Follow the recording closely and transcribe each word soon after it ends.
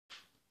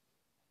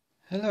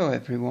Hello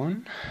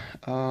everyone.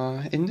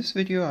 In this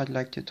video I'd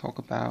like to talk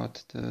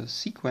about the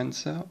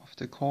sequencer of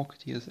the Korg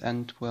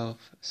DSN-12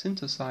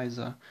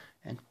 synthesizer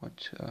and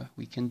what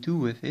we can do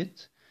with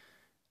it.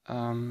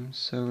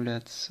 So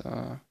let's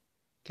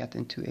get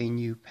into a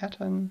new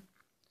pattern,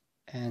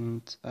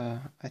 and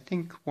I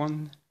think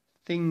one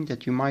thing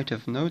that you might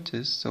have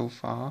noticed so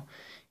far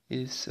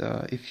is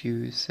if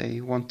you say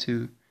want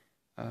to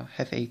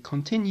have a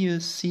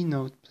continuous C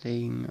note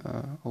playing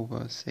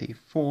over say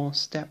 4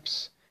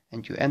 steps,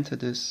 and you enter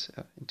this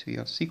into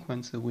your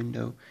sequencer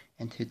window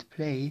and hit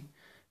play,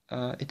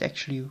 it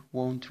actually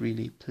won't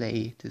really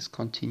play this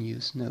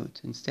continuous note.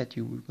 Instead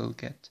you will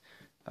get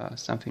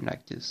something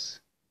like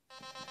this.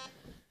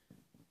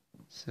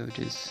 So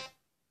this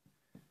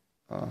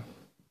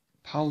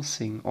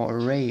pulsing or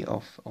array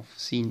of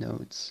C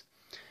notes.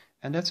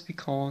 And that's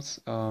because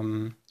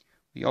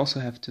we also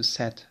have to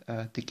set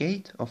the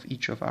gate of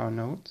each of our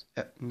notes,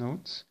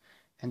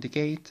 and the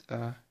gate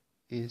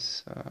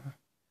is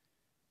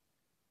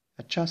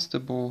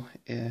adjustable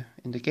in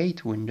the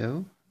gate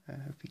window.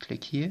 If we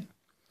click here,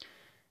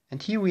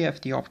 and here we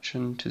have the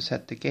option to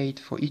set the gate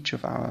for each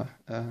of our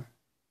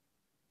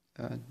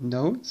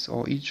notes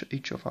or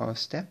each of our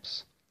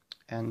steps,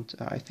 and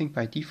I think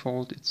by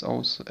default it's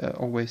also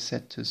always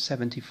set to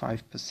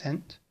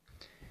 75%,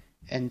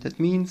 and that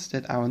means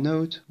that our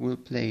note will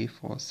play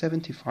for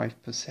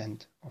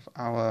 75% of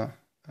our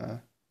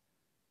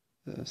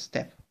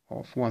step,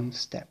 of one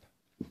step.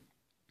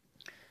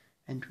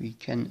 And we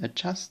can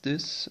adjust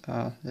this,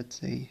 let's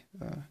say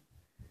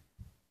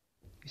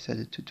we set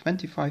it to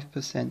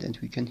 25%, and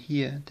we can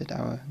hear that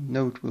our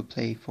note will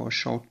play for a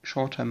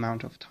shorter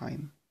amount of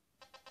time.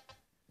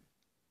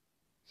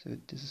 So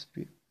this is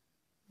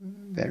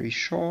very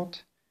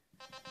short,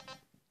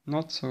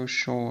 not so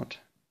short,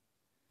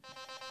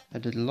 a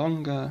little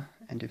longer,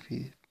 and if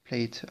we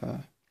play it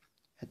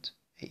at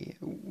a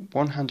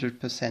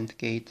 100%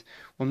 gate,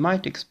 one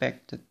might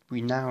expect that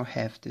we now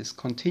have this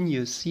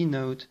continuous C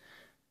note,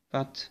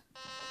 but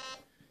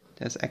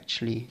there's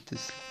actually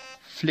this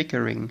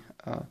flickering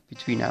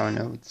between our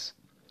notes.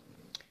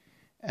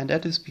 And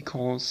that is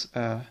because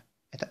at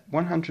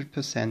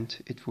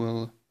 100% it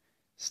will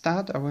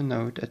start our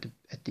note at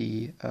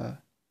the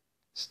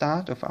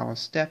start of our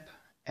step,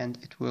 and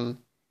it will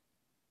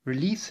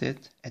release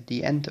it at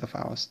the end of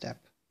our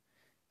step.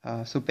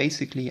 So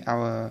basically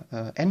our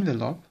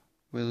envelope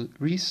will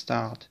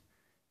restart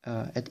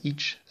at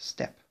each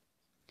step.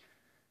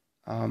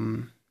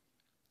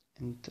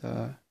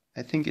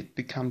 I think it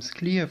becomes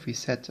clear if we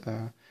set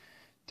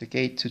the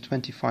gate to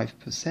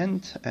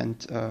 25%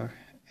 and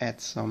add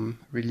some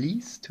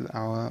release to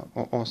our,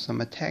 or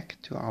some attack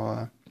to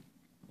our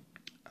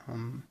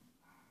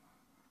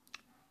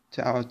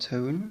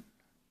tone,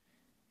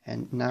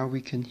 and now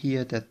we can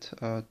hear that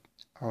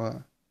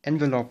our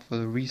envelope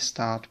will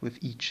restart with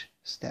each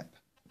step.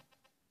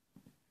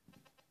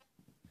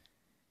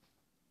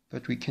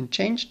 But we can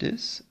change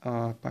this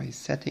by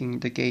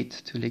setting the gate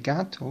to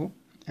legato,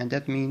 and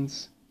that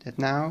means that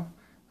now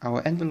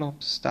our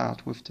envelopes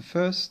start with the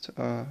first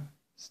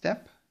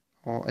step,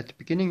 or at the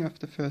beginning of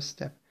the first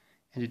step,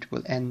 and it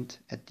will end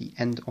at the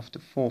end of the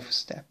fourth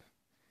step.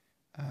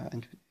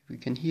 And we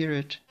can hear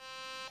it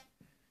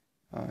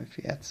if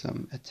we add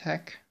some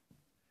attack,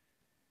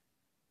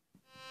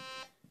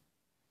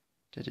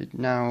 that it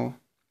now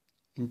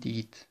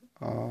indeed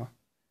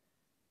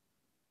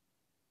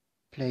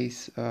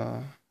plays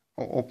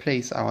or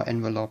plays our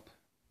envelope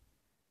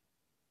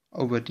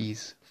over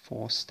these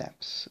 4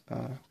 steps. We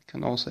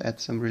can also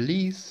add some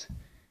release,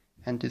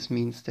 and this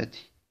means that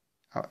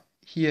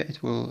here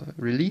it will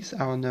release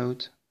our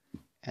note,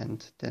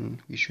 and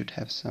then we should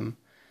have some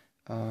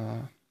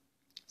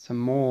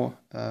more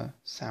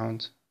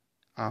sound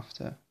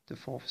after the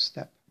 4th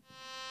step.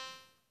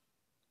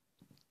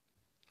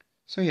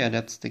 So yeah,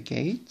 that's the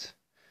gate.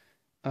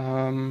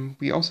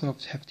 We also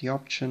have the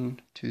option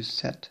to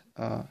set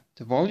the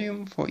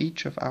volume for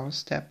each of our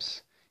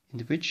steps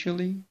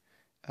individually.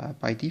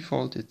 By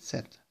default it's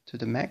set to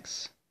the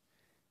max,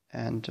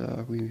 and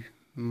we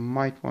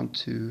might want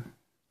to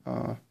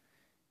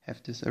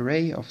have this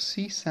array of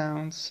C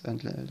sounds,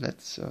 and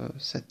let's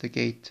set the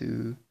gate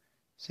to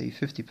say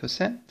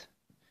 50%.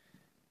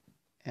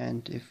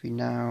 And if we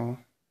now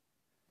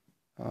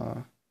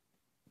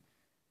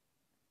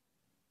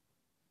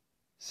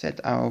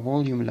set our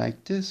volume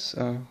like this,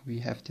 we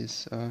have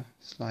this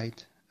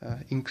slight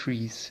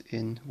increase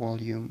in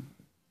volume.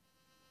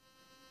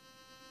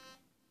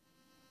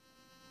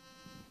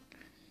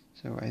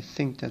 So I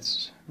think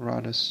that's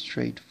rather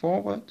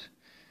straightforward.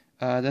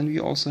 Then we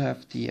also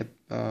have the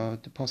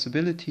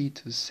possibility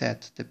to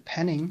set the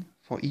panning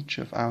for each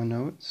of our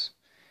notes,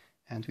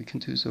 and we can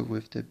do so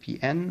with the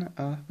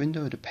PN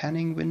window, the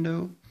panning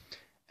window.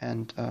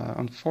 And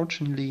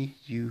unfortunately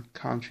you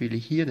can't really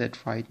hear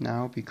that right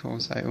now,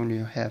 because I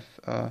only have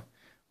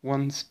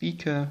one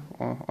speaker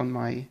on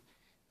my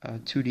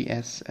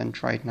 2DS,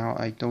 and right now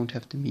I don't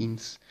have the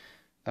means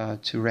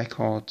to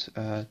record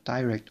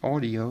direct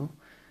audio.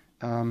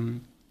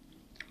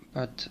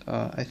 But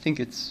I think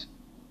it's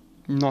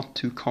not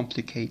too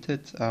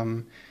complicated.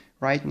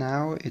 Right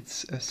now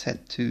it's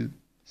set to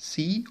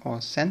C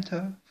or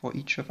center for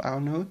each of our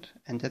notes,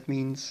 and that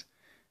means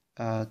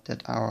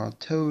that our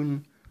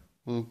tone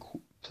will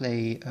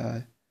play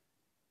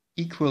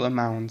equal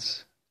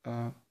amounts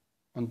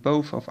on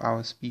both of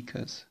our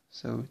speakers.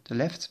 So the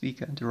left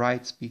speaker and the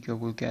right speaker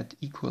will get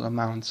equal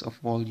amounts of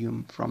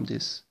volume from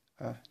this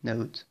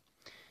note.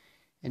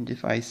 And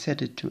if I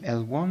set it to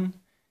L1,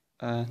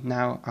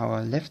 now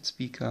our left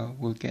speaker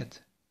will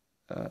get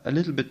a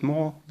little bit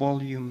more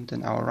volume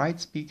than our right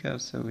speaker,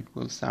 so it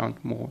will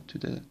sound more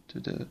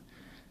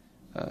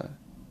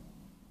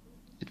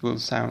it will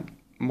sound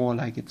more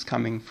like it's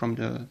coming from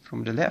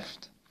the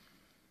left.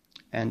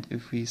 And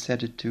if we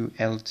set it to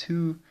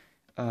L2,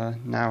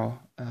 now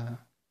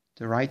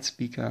the right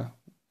speaker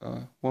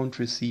won't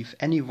receive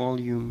any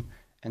volume,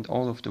 and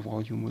all of the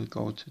volume will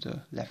go to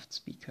the left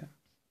speaker.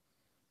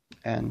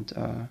 And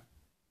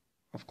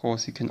of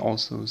course you can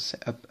also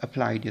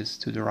apply this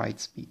to the right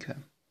speaker.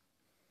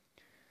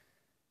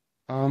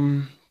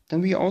 Then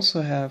we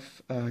also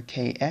have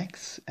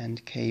Kx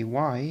and Ky,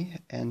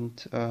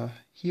 and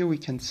here we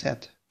can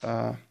set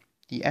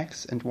the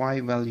X and Y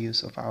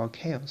values of our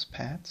chaos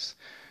pads.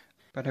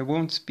 But I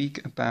won't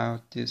speak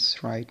about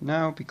this right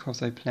now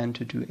because I plan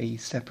to do a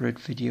separate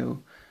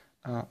video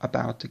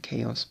about the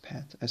chaos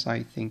pad, as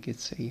I think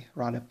it's a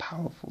rather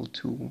powerful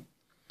tool.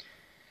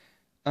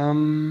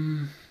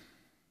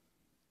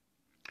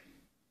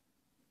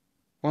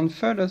 One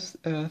further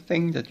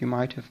thing that you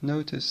might have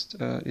noticed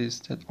is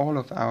that all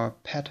of our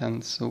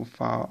patterns so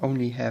far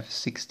only have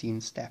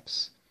 16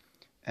 steps.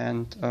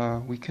 And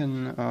we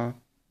can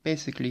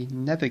basically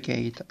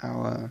navigate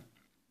our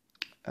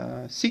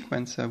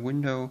sequencer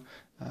window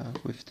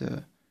with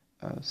the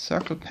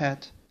circle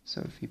pad.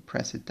 So if we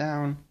press it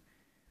down,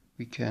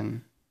 we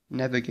can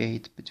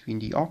navigate between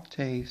the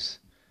octaves,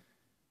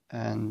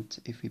 and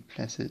if we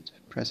press it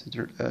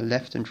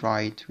left and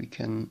right, we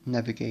can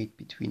navigate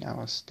between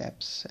our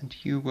steps. And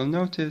you will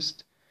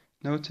notice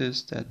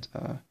that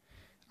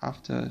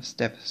after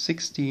step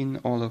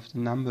 16 all of the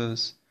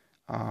numbers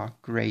are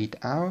grayed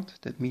out.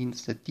 That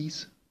means that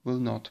these will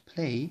not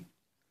play,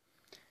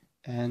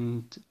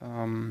 and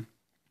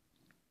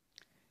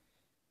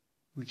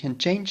we can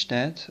change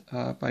that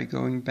by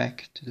going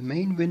back to the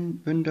main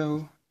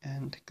window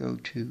and go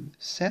to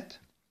Set.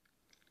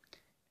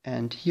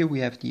 And here we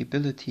have the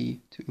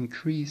ability to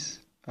increase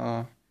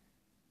the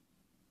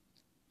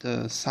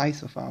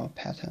size of our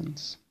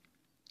patterns.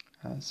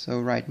 So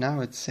right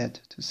now it's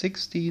set to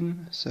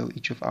 16, so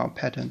each of our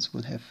patterns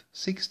will have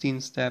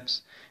 16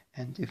 steps,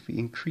 and if we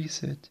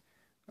increase it,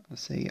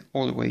 say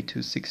all the way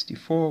to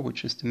 64,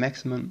 which is the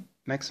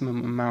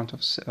maximum amount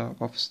of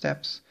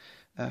steps,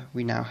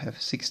 we now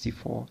have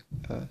 64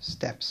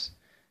 steps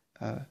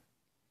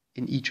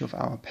in each of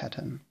our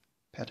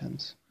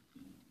patterns.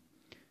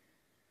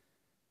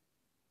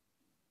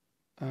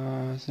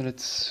 So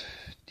let's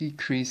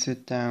decrease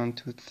it down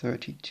to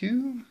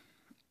 32.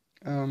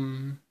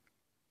 And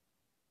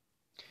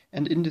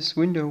in this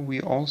window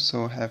we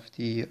also have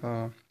the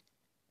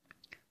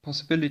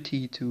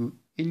possibility to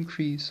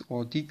increase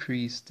or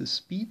decrease the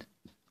speed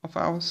of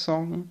our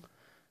song.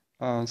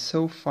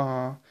 So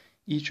far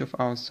each of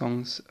our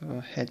songs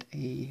had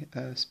a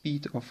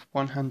speed of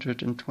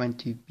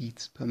 120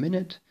 beats per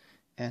minute,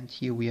 and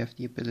here we have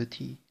the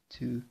ability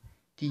to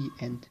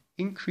and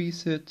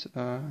increase it,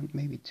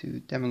 maybe to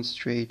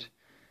demonstrate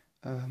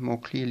more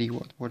clearly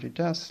what it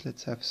does.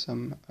 Let's have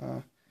some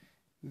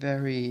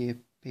very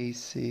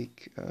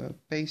basic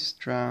bass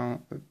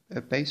drum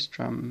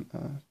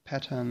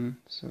pattern.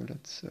 So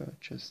let's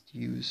just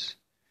use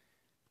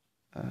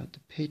the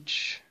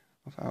pitch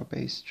of our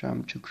bass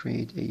drum to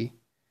create a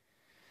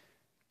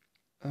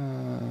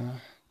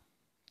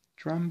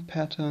drum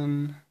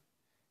pattern,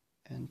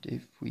 and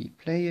if we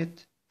play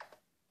it,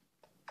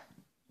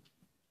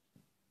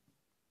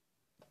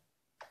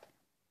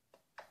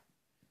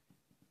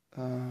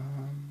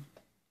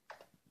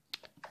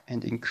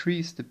 and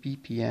increase the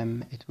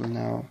BPM, it will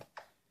now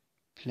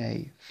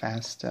play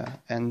faster.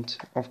 And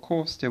of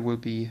course there will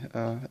be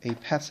a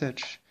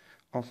passage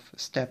of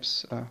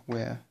steps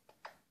where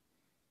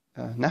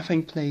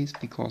nothing plays,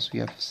 because we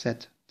have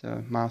set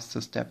the master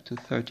step to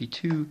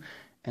 32,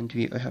 and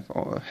we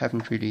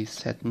haven't really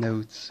set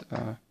notes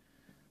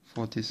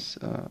for this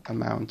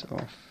amount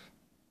of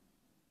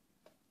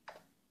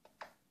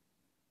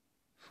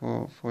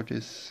for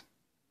this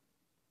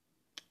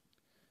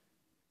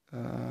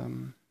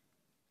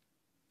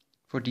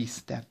for these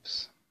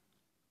steps.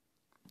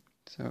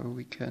 So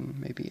we can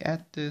maybe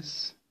add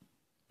this.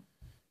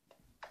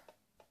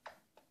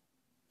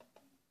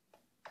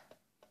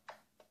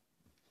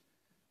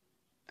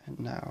 And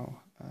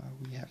now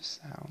we have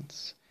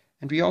sounds.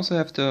 And we also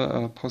have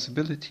the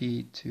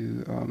possibility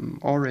to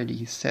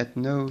already set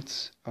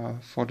notes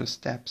for the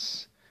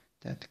steps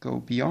that go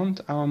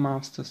beyond our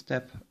master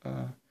step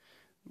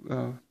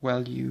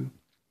value.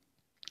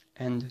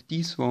 And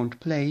these won't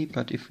play,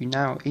 but if we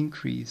now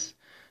increase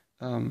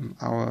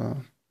our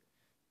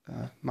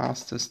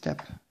master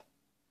step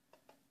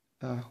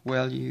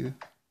value,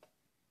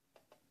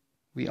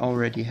 we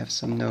already have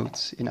some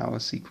notes in our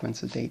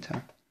sequencer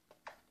data.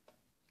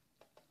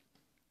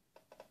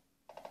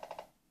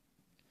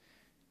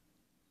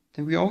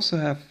 Then we also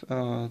have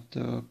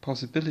the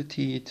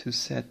possibility to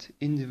set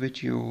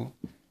individual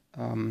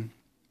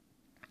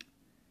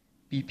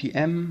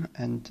BPM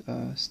and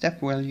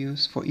step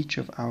values for each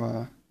of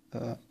our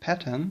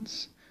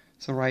patterns.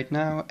 So right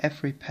now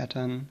every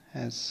pattern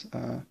has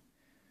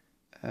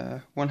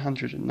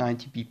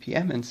 190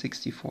 BPM and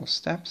 64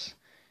 steps,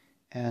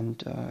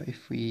 and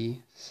if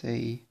we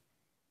say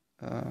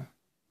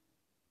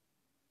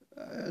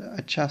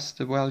adjust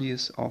the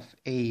values of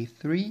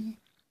A3,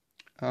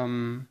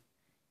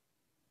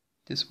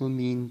 this will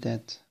mean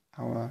that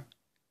our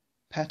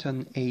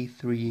pattern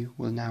A3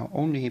 will now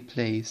only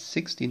play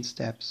 16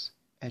 steps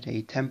at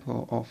a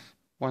tempo of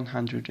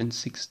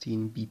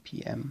 116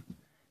 BPM.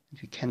 And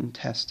we can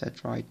test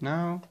that right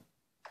now.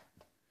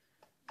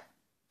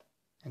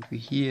 And we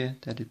hear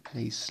that it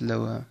plays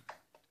slower.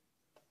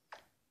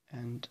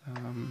 And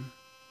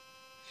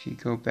if you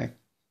go back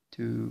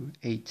to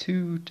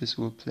A2, this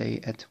will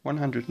play at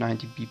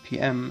 190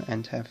 BPM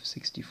and have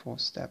 64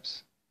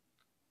 steps.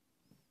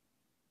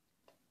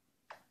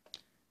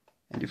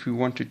 And if we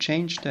want to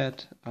change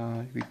that,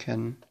 we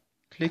can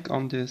click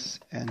on this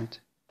and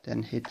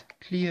then hit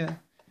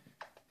clear,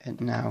 and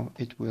now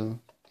it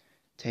will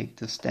take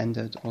the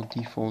standard or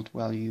default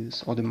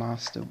values or the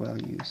master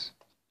values.